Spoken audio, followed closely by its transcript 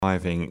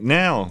Driving.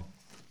 Now,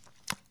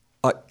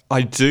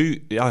 I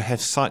have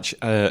such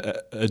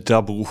a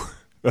double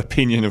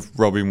opinion of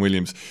Robin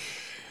Williams.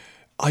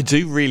 I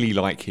do really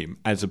like him.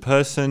 As a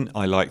person,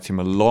 I liked him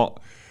a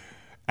lot.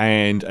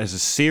 And as a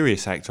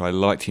serious actor, I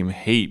liked him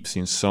heaps.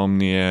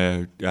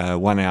 Insomnia,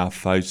 1 Hour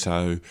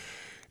Photo,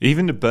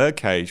 even The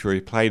Birdcage, where he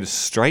played a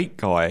straight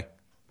guy.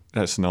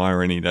 That's an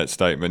irony, that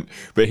statement.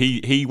 But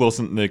he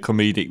wasn't the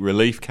comedic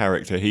relief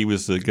character. He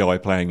was the guy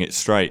playing it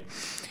straight.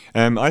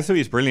 I thought he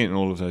was brilliant in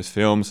all of those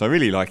films. I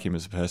really like him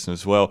as a person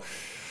as well.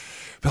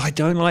 But I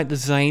don't like the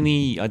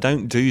zany. I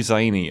don't do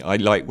zany. I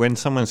like when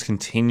someone's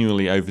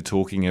continually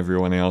over-talking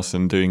everyone else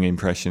and doing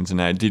impressions, and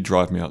that did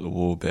drive me up the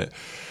wall a bit.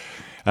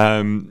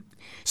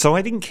 So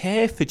I didn't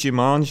care for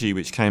Jumanji,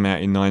 which came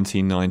out in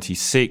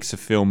 1996, a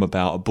film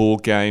about a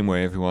board game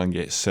where everyone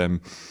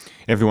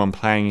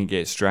playing it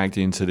gets dragged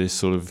into this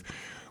sort of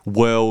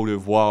world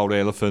of wild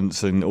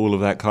elephants and all of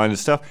that kind of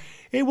stuff.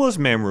 It was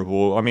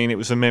memorable. I mean, it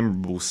was a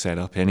memorable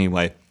setup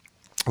anyway.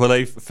 Well,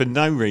 they've, for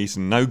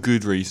no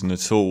good reason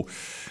at all,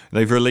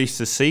 they've released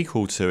a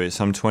sequel to it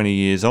some 20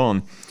 years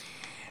on.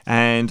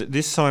 And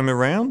this time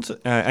around,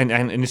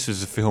 and this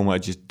was a film I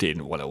just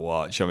didn't want to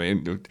watch. I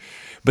mean,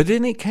 but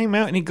then it came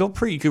out and it got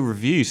pretty good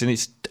reviews, and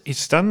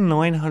it's done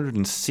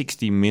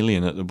 $960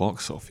 million at the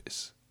box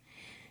office.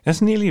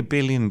 That's nearly $1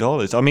 billion.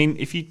 I mean,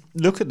 if you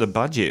look at the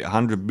budget,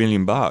 $100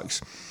 million,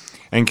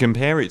 and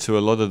compare it to a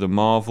lot of the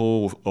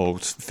Marvel or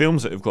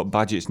films that have got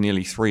budgets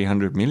nearly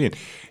 $300 million,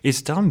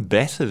 it's done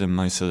better than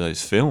most of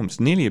those films,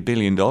 nearly $1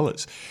 billion.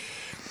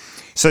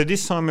 So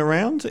this time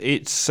around,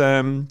 it's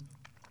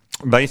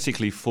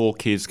basically 4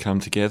 kids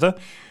come together.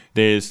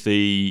 There's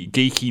the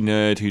geeky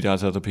nerd who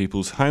does other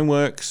people's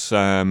homeworks,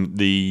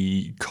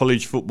 the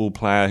college football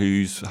player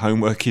whose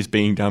homework is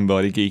being done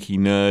by the geeky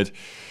nerd,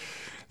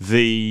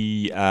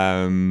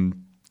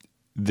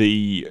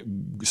 the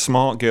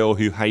smart girl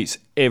who hates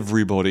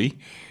everybody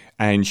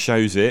and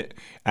shows it,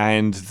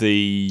 and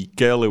the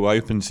girl who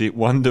opens it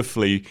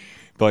wonderfully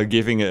by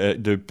giving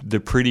it the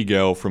pretty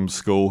girl from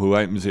school who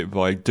opens it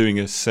by doing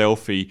a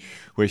selfie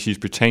where she's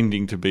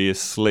pretending to be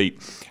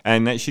asleep.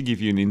 And that should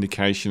give you an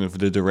indication of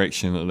the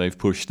direction that they've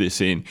pushed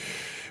this in,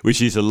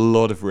 which is a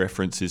lot of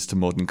references to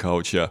modern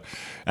culture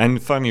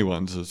and funny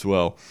ones as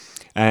well.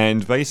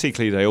 And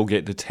basically they all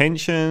get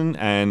detention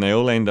and they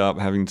all end up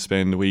having to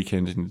spend the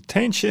weekend in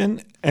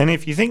detention. And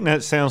if you think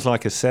that sounds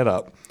like a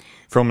setup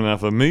from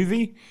another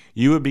movie,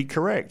 you would be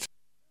correct.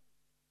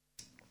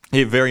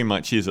 It very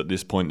much is at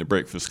this point The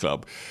Breakfast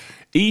Club.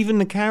 Even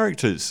the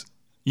characters.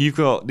 You've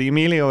got the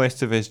Emilio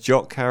Estevez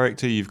Jock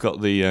character. You've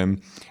got the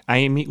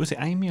Amy. Was it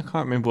Amy? I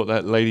can't remember what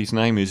that lady's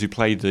name is, who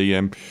played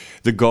the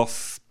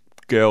goth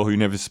girl who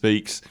never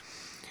speaks.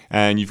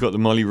 And you've got the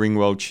Molly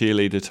Ringwald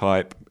cheerleader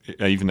type,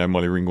 even though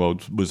Molly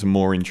Ringwald was a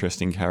more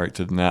interesting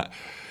character than that.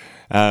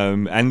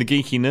 And the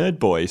geeky nerd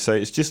boy. So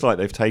it's just like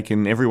they've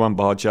taken everyone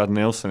bar Judd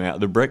Nelson out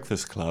of The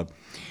Breakfast Club.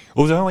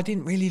 Although I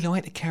didn't really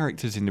like the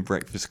characters in The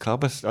Breakfast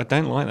Club. I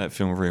don't like that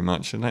film very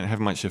much. I don't have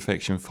much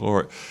affection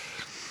for it.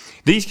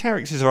 These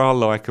characters are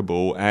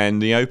likeable,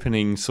 and the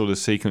opening sort of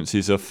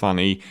sequences are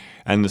funny,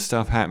 and the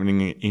stuff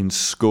happening in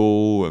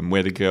school and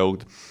where the girl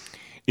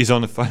is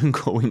on a phone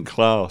call in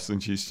class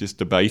and she's just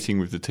debating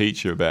with the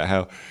teacher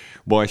about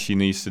why she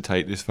needs to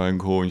take this phone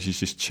call, and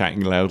she's just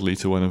chatting loudly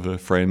to one of her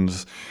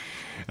friends.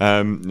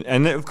 And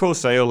then, of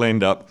course, they all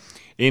end up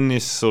in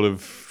this sort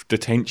of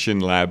detention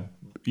lab.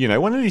 You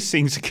know, one of these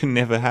things that can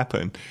never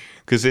happen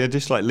because they're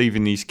just like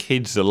leaving these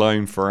kids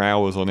alone for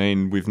hours on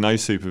end with no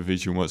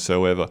supervision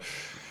whatsoever.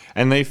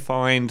 And they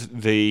find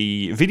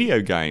the video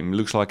game,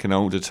 looks like an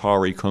old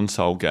Atari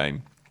console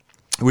game,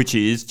 which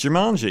is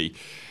Jumanji.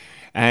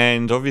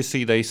 And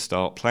obviously they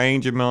start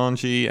playing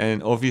Jumanji,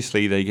 and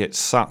obviously they get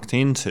sucked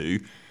into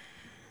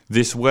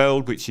this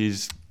world which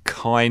is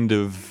kind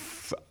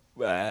of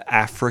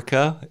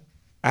Africa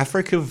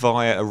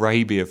via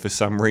Arabia for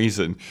some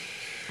reason.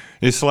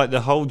 It's like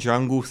the whole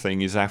jungle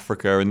thing is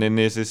Africa, and then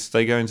there's this.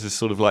 They go into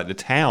sort of like the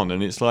town,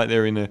 and it's like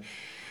they're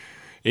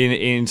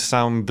in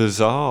some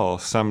bazaar,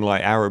 some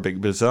like Arabic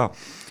bazaar.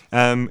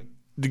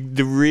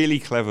 The really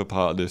clever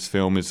part of this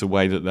film is the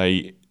way that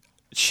they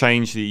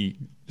change the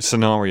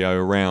scenario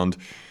around.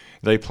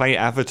 They play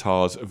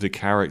avatars of the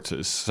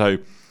characters, so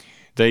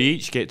they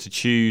each get to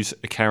choose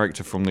a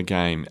character from the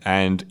game.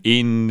 And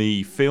in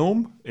the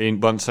film,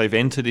 once they've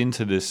entered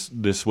into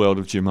this world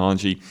of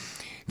Jumanji,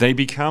 they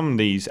become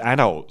these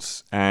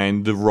adults.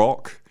 And The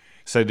Rock,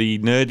 so the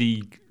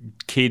nerdy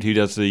kid who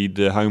does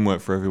the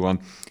homework for everyone,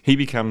 he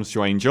becomes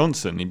Dwayne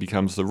Johnson. He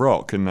becomes The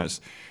Rock, and that's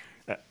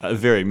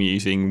very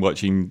amusing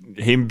watching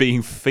him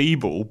being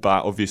feeble,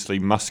 but obviously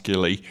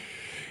muscularly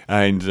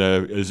and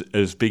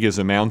as big as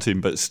a mountain,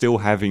 but still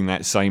having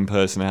that same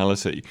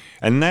personality.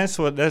 And that's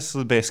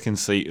the best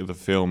conceit of the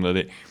film, that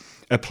it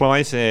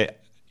applies their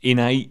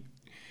innate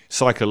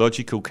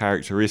psychological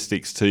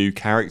characteristics to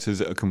characters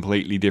that are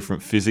completely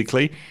different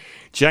physically.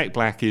 Jack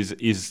Black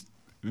is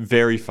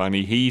very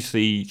funny. He's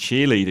the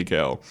cheerleader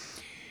girl.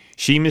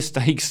 She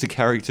mistakes the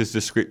character's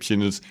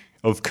description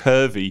of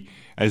curvy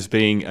as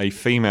being a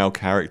female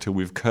character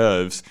with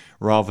curves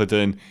rather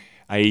than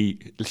a,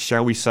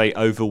 shall we say,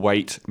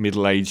 overweight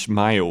middle-aged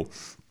male.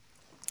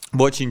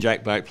 Watching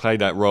Jack Black play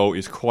that role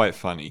is quite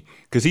funny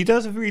because he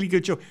does a really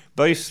good job.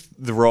 Both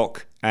The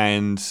Rock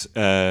and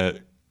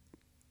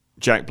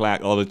Jack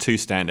Black are the two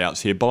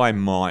standouts here by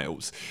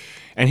miles.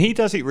 And he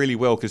does it really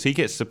well because he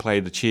gets to play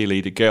the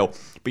cheerleader girl,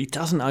 but he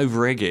doesn't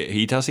over-egg it.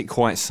 He does it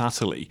quite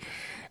subtly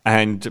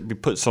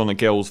and puts on a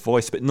girl's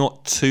voice, but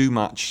not too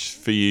much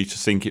for you to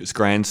think it's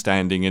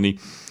grandstanding. And he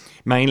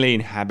mainly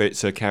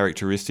inhabits her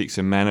characteristics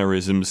and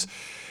mannerisms.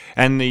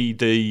 And the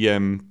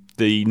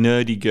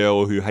nerdy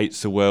girl who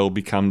hates the world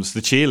becomes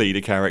the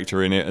cheerleader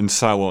character in it, and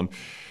so on.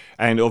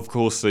 And of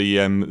course,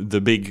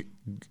 the big,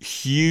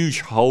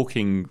 huge,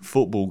 hulking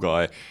football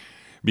guy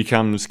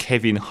becomes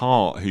Kevin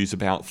Hart, who's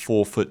about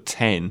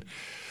 4'10".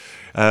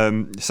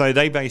 So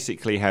they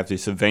basically have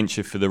this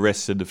adventure for the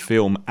rest of the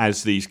film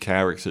as these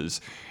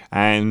characters.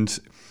 And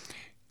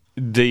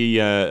the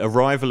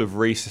arrival of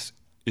Rhys...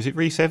 Is it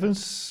Rhys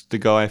Evans? The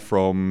guy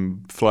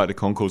from Flight of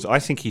the Conchords. I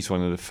think he's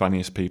one of the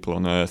funniest people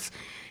on earth.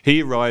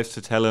 He arrives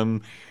to tell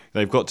them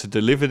they've got to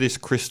deliver this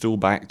crystal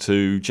back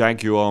to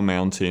Jaguar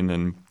Mountain,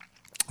 and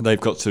they've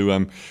got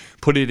to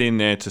put it in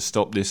there to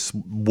stop this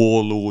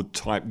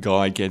warlord-type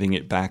guy getting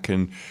it back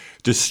and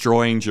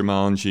destroying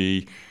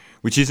Jumanji,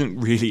 which isn't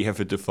really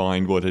ever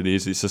defined what it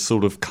is. It's a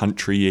sort of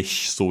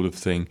country-ish sort of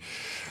thing.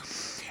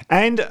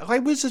 And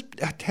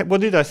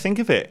what did I think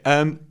of it?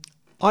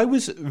 I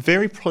was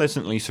very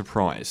pleasantly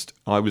surprised.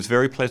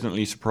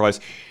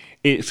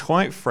 It's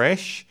quite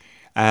fresh.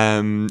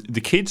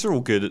 The kids are all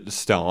good at the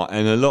start,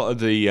 and a lot of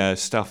the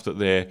stuff that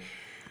they're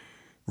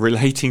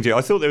relating to.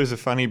 I thought there was a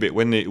funny bit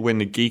when the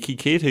geeky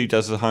kid who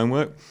does the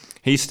homework,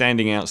 he's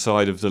standing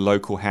outside of the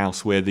local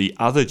house where the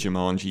other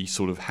Jumanji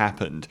sort of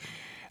happened,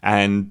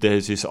 and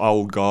there's this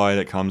old guy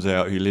that comes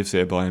out who lives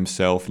there by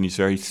himself, and he's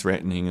very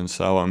threatening and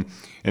so on.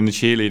 And the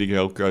cheerleader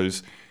girl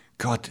goes,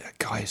 "God, that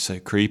guy is so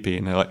creepy."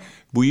 And they're like,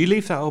 "Will you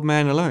leave that old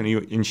man alone?"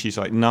 And she's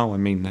like, "No, I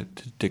mean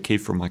the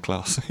kid from my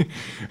class."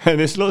 And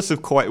there's lots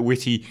of quite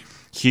witty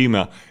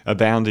humour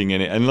abounding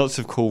in it, and lots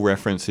of cool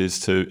references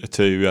to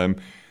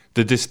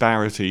the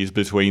disparities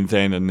between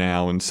then and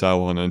now, and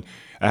so on, and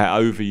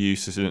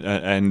overuse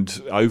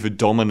and over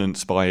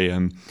dominance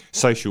by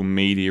social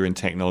media and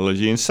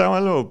technology, and so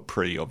on. A lot of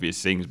pretty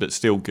obvious things, but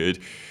still good.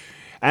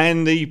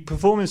 And the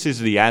performances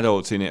of the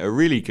adults in it are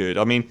really good.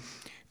 I mean,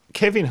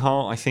 Kevin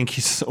Hart, I think,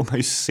 is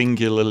almost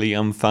singularly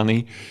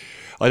unfunny.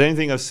 I don't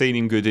think I've seen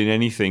him good in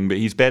anything, but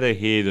he's better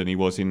here than he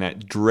was in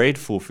that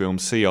dreadful film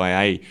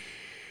CIA,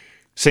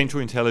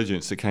 Central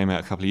Intelligence, that came out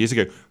a couple of years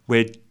ago,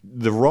 where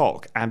The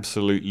Rock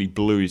absolutely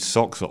blew his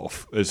socks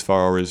off as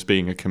far as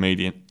being a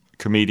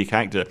comedic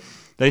actor.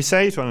 They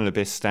say he's one of the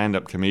best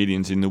stand-up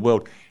comedians in the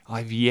world.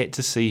 I've yet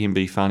to see him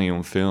be funny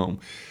on film.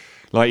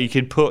 Like, you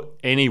could put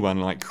anyone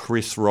like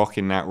Chris Rock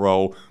in that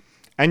role,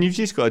 and you've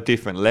just got a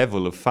different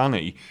level of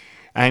funny.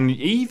 And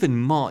even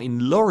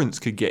Martin Lawrence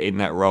could get in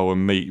that role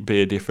and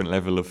be a different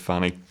level of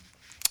funny.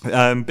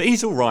 But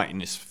he's all right in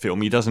this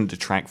film. He doesn't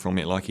detract from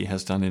it like he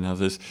has done in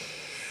others.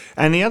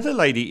 And the other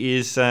lady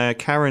is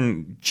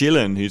Karen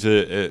Gillan, who's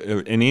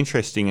an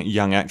interesting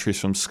young actress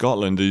from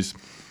Scotland who's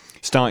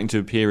starting to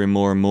appear in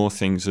more and more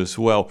things as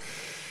well.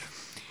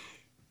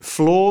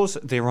 Flaws,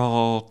 there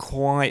are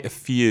quite a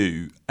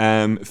few.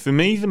 For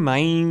me, the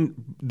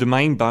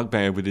main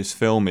bugbear with this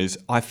film is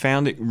I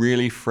found it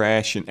really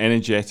fresh and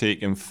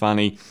energetic and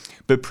funny,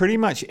 but pretty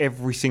much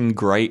everything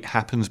great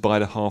happens by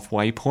the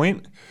halfway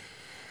point.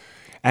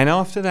 And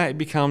after that, it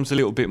becomes a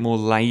little bit more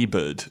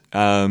laboured.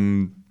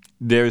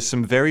 There are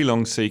some very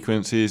long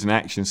sequences and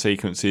action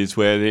sequences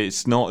where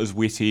it's not as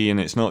witty and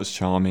it's not as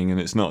charming and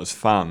it's not as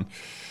fun.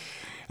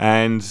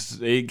 And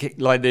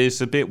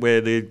there's a bit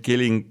where the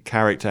Gillian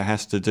character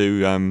has to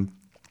do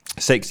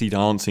sexy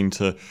dancing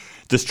to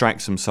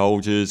distract some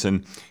soldiers,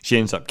 and she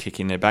ends up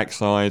kicking their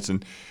backsides,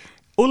 and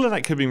all of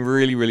that could have been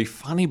really, really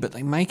funny, but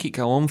they make it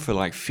go on for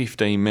like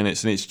 15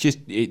 minutes, and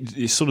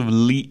it sort of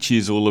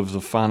leeches all of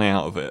the fun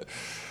out of it.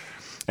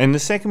 And the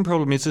second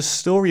problem is the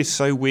story is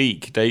so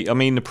weak.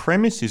 The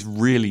premise is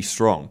really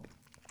strong,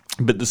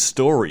 but the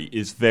story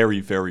is very,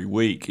 very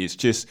weak. It's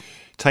just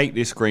take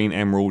this green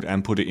emerald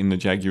and put it in the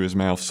jaguar's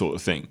mouth sort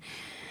of thing.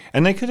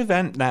 And they could have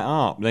amped that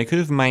up. They could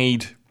have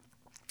made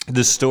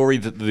the story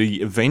that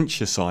the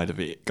adventure side of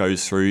it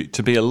goes through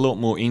to be a lot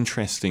more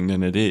interesting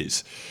than it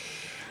is.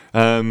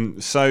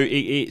 So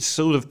it's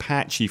sort of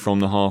patchy from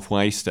the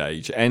halfway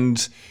stage.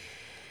 And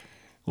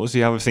what's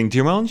the other thing?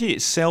 Jumanji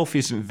itself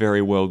isn't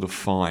very well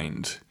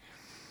defined.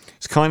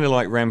 It's kind of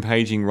like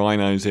rampaging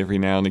rhinos every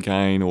now and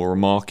again, or a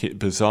market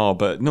bazaar,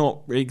 but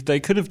not. They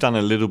could have done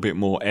a little bit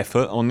more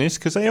effort on this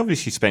because they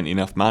obviously spent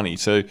enough money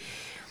to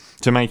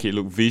make it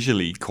look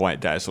visually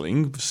quite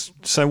dazzling.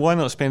 So why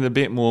not spend a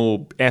bit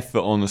more effort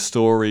on the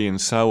story and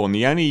so on?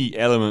 The only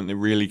element that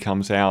really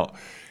comes out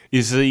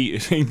is the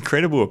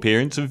incredible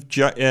appearance of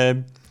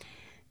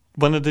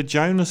one of the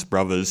Jonas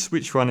brothers.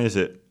 Which one is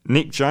it?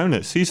 Nick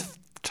Jonas. He's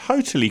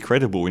totally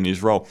credible in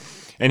his role.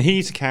 And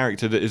he's a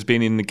character that has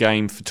been in the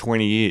game for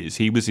 20 years.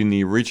 He was in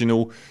the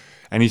original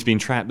and he's been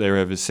trapped there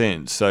ever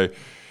since. So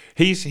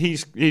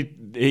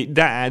that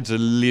adds a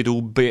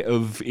little bit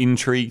of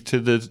intrigue to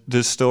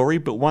the story.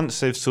 But once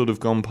they've sort of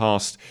gone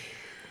past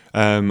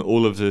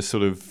all of the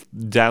sort of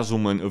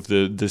dazzlement of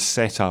the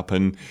setup,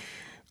 and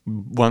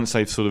once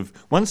they've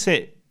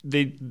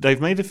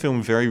made the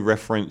film very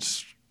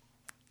reference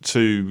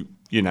to,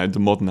 you know, the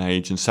modern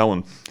age and so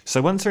on.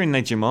 So once they're in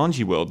their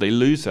Jumanji world, they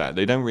lose that.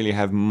 They don't really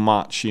have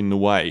much in the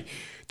way.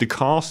 The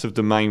cast of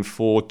the main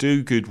four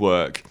do good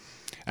work,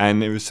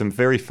 and there was some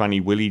very funny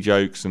Willy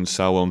jokes and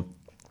so on.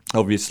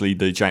 Obviously,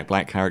 the Jack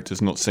Black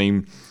character's not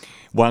seen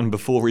one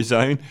before his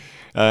own,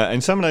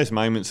 and some of those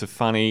moments are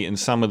funny, and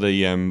some of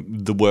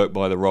the work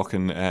by The Rock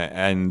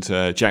and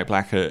Jack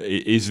Black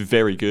is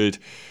very good.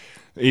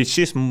 It's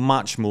just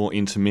much more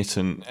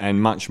intermittent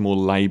and much more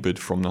laboured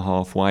from the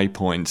halfway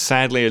point.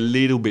 Sadly, a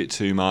little bit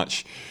too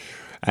much,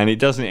 and it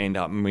doesn't end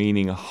up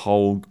meaning a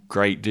whole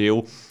great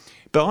deal.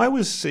 But I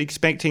was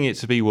expecting it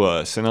to be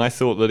worse, and I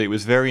thought that it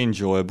was very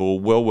enjoyable,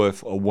 well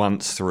worth a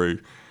once through.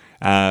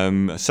 So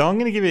I'm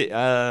going to give it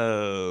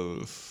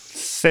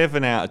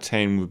 7 out of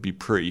 10 would be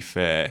pretty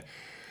fair.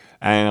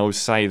 And I would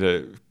say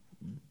that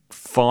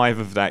 5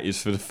 of that is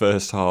for the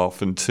first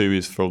half and 2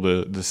 is for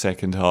the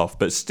second half.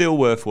 But still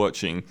worth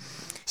watching.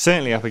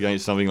 Certainly up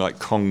against something like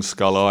Kong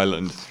Skull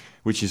Island,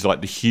 which is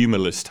like the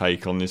humourless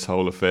take on this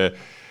whole affair.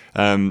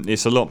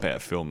 It's a lot better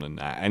film than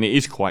that. And it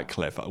is quite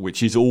clever,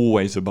 which is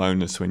always a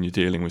bonus when you're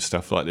dealing with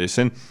stuff like this.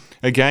 And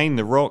again,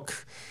 The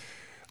Rock,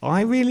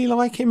 I really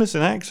like him as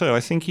an actor. I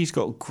think he's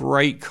got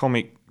great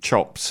comic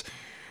chops.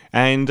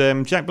 And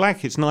Jack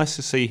Black, it's nice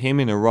to see him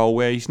in a role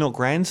where he's not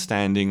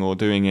grandstanding or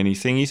doing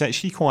anything. He's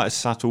actually quite a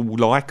subtle,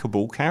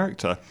 likeable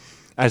character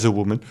as a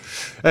woman.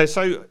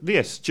 So,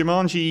 yes,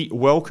 Jumanji,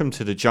 Welcome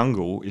to the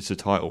Jungle is the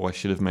title I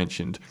should have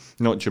mentioned.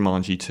 Not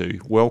Jumanji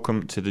 2.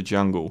 Welcome to the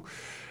Jungle.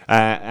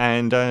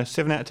 And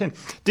 7 out of 10.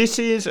 This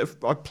is,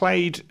 I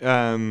played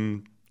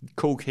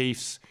Cool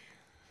Keith's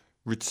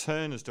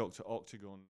Return as Dr. Octagon.